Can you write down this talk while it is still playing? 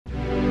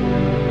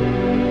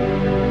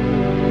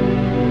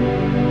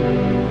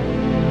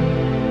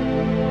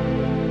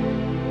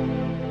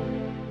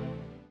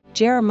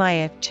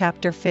Jeremiah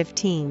chapter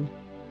 15.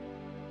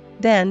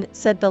 Then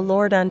said the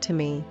Lord unto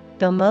me,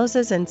 though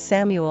Moses and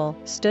Samuel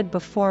stood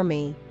before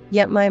me,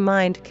 yet my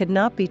mind could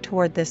not be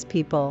toward this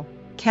people.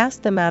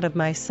 Cast them out of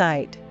my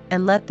sight,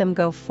 and let them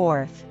go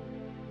forth.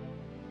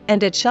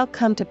 And it shall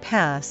come to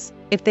pass,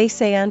 if they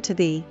say unto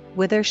thee,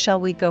 Whither shall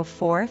we go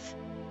forth?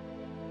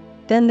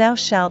 Then thou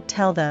shalt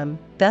tell them,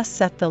 Thus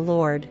saith the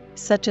Lord,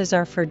 such as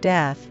are for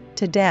death,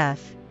 to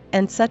death,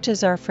 and such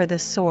as are for the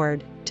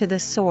sword, to the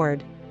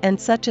sword, and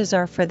such as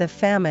are for the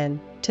famine,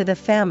 to the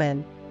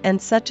famine,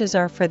 and such as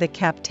are for the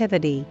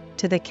captivity,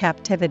 to the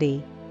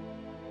captivity.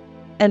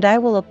 And I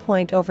will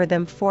appoint over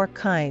them 4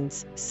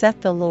 kinds, saith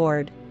the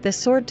Lord, the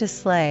sword to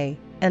slay,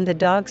 and the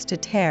dogs to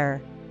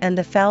tear, and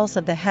the fowls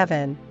of the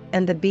heaven,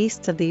 and the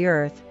beasts of the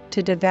earth,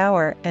 to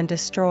devour and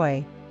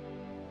destroy.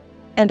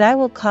 And I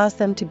will cause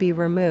them to be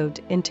removed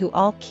into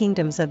all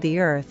kingdoms of the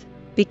earth,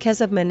 because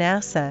of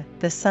Manasseh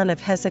the son of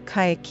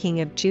Hezekiah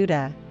king of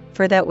Judah,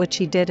 for that which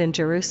he did in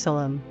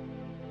Jerusalem.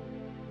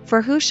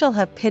 For who shall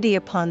have pity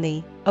upon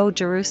thee, O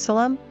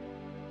Jerusalem?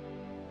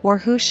 Or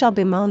who shall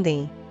bemoan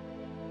thee?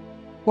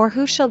 Or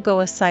who shall go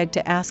aside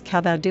to ask how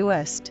thou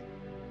doest?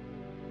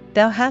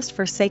 Thou hast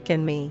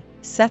forsaken me,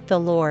 saith the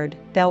Lord,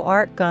 thou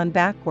art gone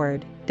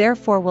backward,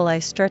 therefore will I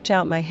stretch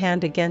out my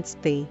hand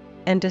against thee,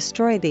 and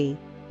destroy thee.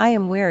 I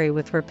am weary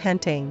with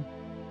repenting.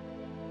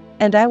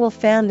 And I will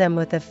fan them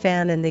with a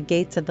fan in the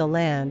gates of the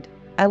land,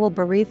 I will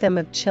bereave them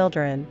of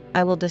children,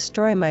 I will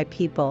destroy my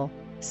people,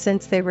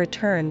 since they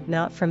returned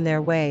not from their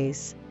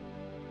ways.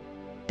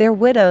 Their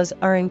widows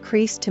are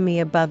increased to me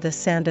above the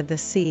sand of the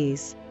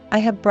seas. I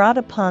have brought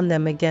upon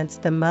them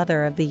against the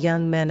mother of the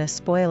young men a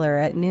spoiler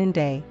at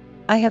noonday.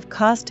 I have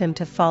caused him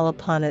to fall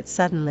upon it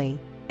suddenly,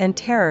 and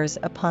terrors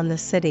upon the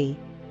city.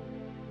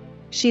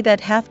 She that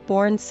hath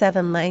borne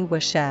 7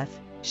 languisheth,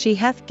 she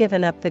hath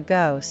given up the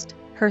ghost,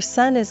 her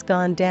son is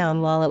gone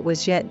down while it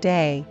was yet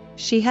day,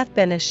 she hath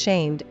been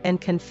ashamed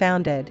and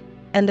confounded,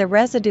 and the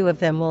residue of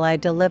them will I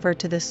deliver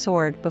to the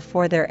sword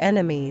before their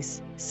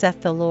enemies,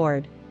 saith the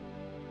Lord.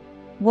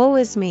 Woe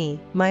is me,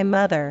 my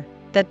mother,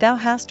 that thou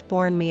hast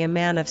borne me a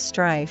man of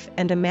strife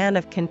and a man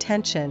of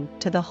contention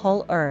to the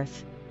whole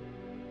earth.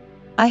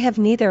 I have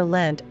neither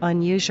lent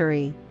on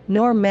usury,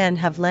 nor men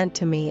have lent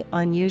to me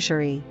on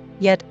usury,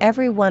 yet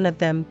every one of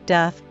them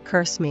doth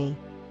curse me.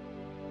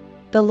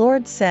 The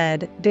Lord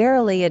said,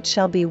 Verily it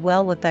shall be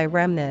well with thy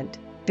remnant,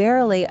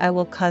 verily I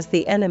will cause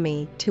the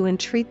enemy to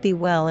entreat thee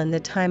well in the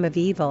time of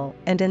evil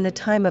and in the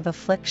time of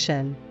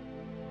affliction.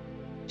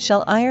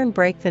 Shall iron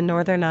break the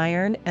northern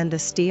iron and the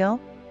steel?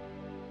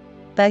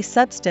 Thy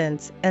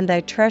substance and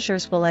thy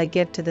treasures will I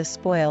give to the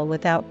spoil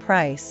without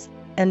price,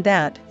 and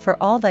that for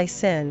all thy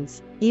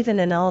sins, even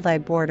in all thy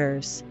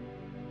borders.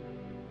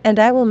 And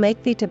I will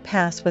make thee to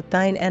pass with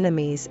thine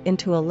enemies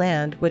into a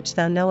land which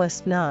thou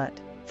knowest not,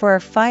 for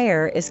a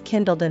fire is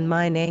kindled in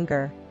mine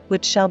anger,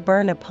 which shall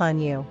burn upon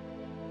you.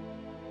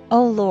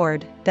 O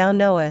Lord, thou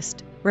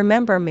knowest,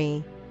 remember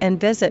me, and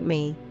visit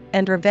me,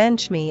 and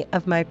revenge me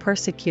of my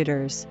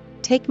persecutors.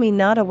 Take me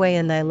not away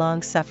in thy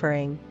long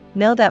suffering.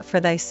 Know that for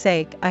thy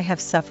sake I have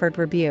suffered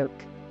rebuke.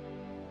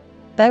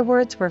 Thy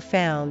words were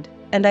found,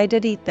 and I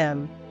did eat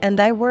them, and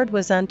thy word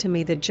was unto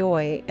me the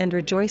joy and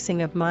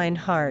rejoicing of mine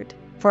heart,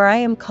 for I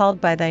am called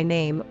by thy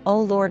name,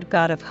 O Lord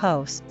God of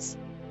hosts.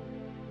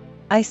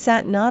 I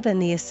sat not in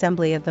the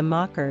assembly of the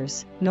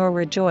mockers, nor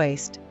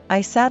rejoiced,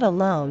 I sat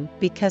alone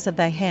because of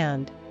thy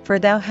hand, for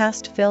thou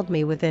hast filled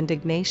me with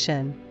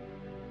indignation.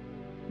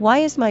 Why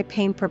is my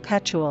pain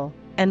perpetual,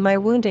 and my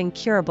wound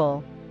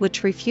incurable,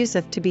 which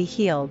refuseth to be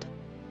healed?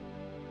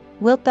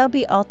 Wilt thou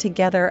be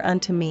altogether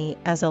unto me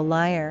as a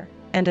liar,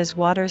 and as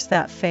waters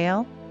that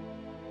fail?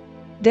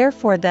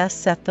 Therefore thus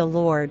saith the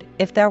Lord,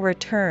 If thou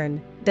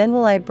return, then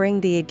will I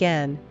bring thee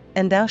again,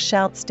 and thou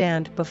shalt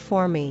stand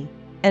before me.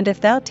 And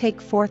if thou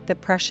take forth the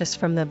precious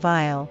from the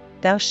vial,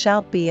 thou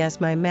shalt be as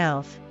my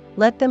mouth.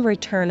 Let them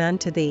return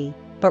unto thee,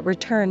 but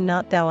return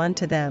not thou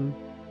unto them.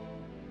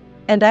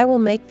 And I will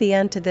make thee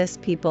unto this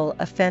people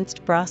a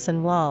fenced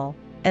brazen wall,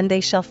 and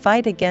they shall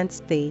fight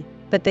against thee,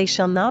 but they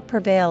shall not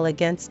prevail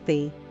against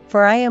thee.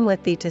 For I am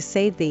with thee to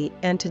save thee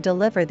and to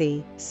deliver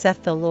thee,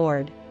 saith the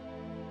Lord.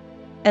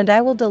 And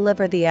I will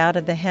deliver thee out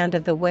of the hand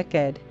of the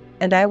wicked,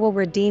 and I will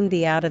redeem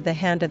thee out of the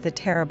hand of the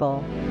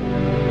terrible.